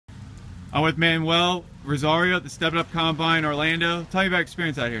I'm with Manuel, Rosario at the Step It Up Combine, Orlando. Tell me about your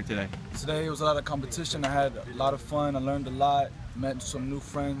experience out here today. Today it was a lot of competition. I had a lot of fun. I learned a lot, met some new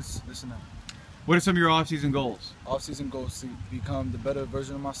friends, this and that. What are some of your off-season goals? Off-season goals to become the better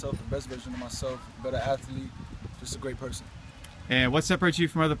version of myself, the best version of myself, better athlete, just a great person. And what separates you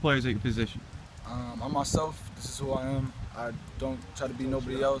from other players at your position? I'm myself. This is who I am. I don't try to be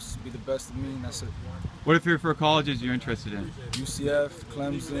nobody else. Be the best of me, and that's it. What are 3 or 4 colleges you're interested in? UCF,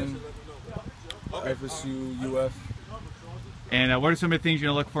 Clemson, FSU, UF. And what are some of the things you're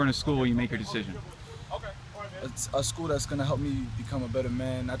going to look for in a school when you make your decision? It's a school that's going to help me become a better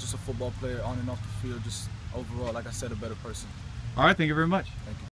man, not just a football player on and off the field, just overall, like I said, a better person. All right, thank you very much. Thank you.